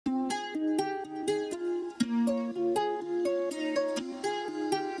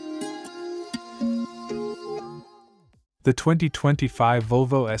The 2025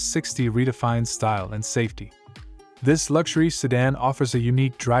 Volvo S60 redefines style and safety. This luxury sedan offers a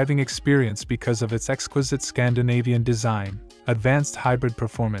unique driving experience because of its exquisite Scandinavian design, advanced hybrid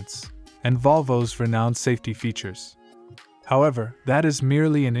performance, and Volvo's renowned safety features. However, that is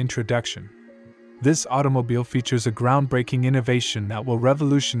merely an introduction. This automobile features a groundbreaking innovation that will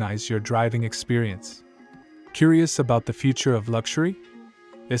revolutionize your driving experience. Curious about the future of luxury?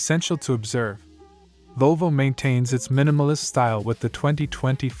 Essential to observe. Volvo maintains its minimalist style with the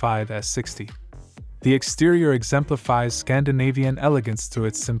 2025 S60. The exterior exemplifies Scandinavian elegance through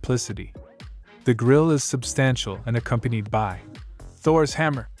its simplicity. The grille is substantial and accompanied by Thor's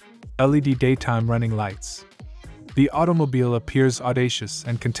hammer, LED daytime running lights. The automobile appears audacious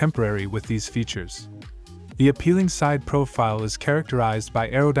and contemporary with these features. The appealing side profile is characterized by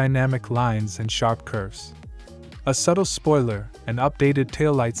aerodynamic lines and sharp curves. A subtle spoiler and updated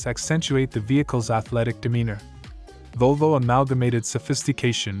taillights accentuate the vehicle's athletic demeanor. Volvo amalgamated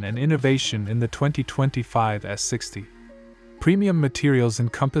sophistication and innovation in the 2025 S60. Premium materials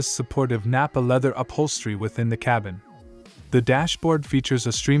encompass supportive Nappa leather upholstery within the cabin. The dashboard features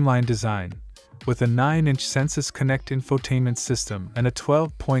a streamlined design, with a 9-inch Sensus Connect infotainment system and a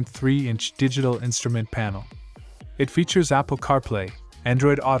 12.3-inch digital instrument panel. It features Apple CarPlay,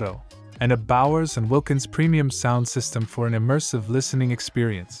 Android Auto, and a Bowers & Wilkins premium sound system for an immersive listening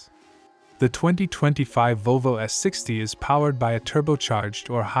experience. The 2025 Volvo S60 is powered by a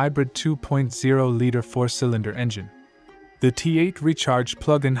turbocharged or hybrid 2.0-liter four-cylinder engine. The T8 recharged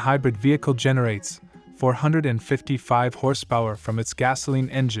plug-in hybrid vehicle generates 455 horsepower from its gasoline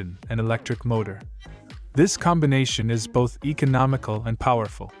engine and electric motor. This combination is both economical and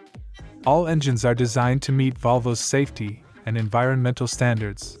powerful. All engines are designed to meet Volvo's safety and environmental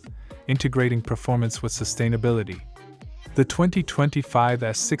standards, integrating performance with sustainability. The 2025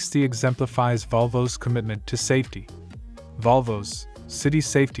 S60 exemplifies Volvo's commitment to safety. Volvo's city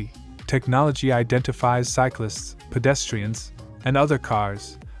safety technology identifies cyclists, pedestrians, and other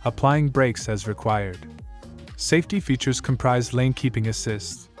cars, applying brakes as required. Safety features comprise lane keeping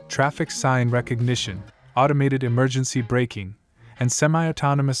assist, traffic sign recognition, automated emergency braking, and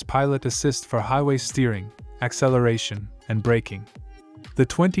semi-autonomous pilot assist for highway steering, acceleration, and braking. The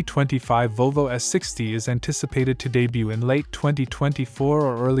 2025 Volvo S60 is anticipated to debut in late 2024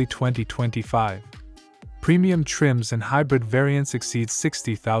 or early 2025. Premium trims and hybrid variants exceed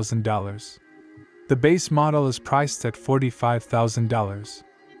 $60,000. The base model is priced at $45,000.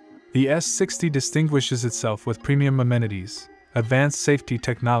 The S60 distinguishes itself with premium amenities, advanced safety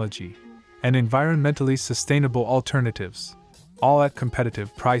technology, and environmentally sustainable alternatives, all at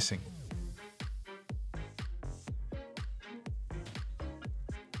competitive pricing.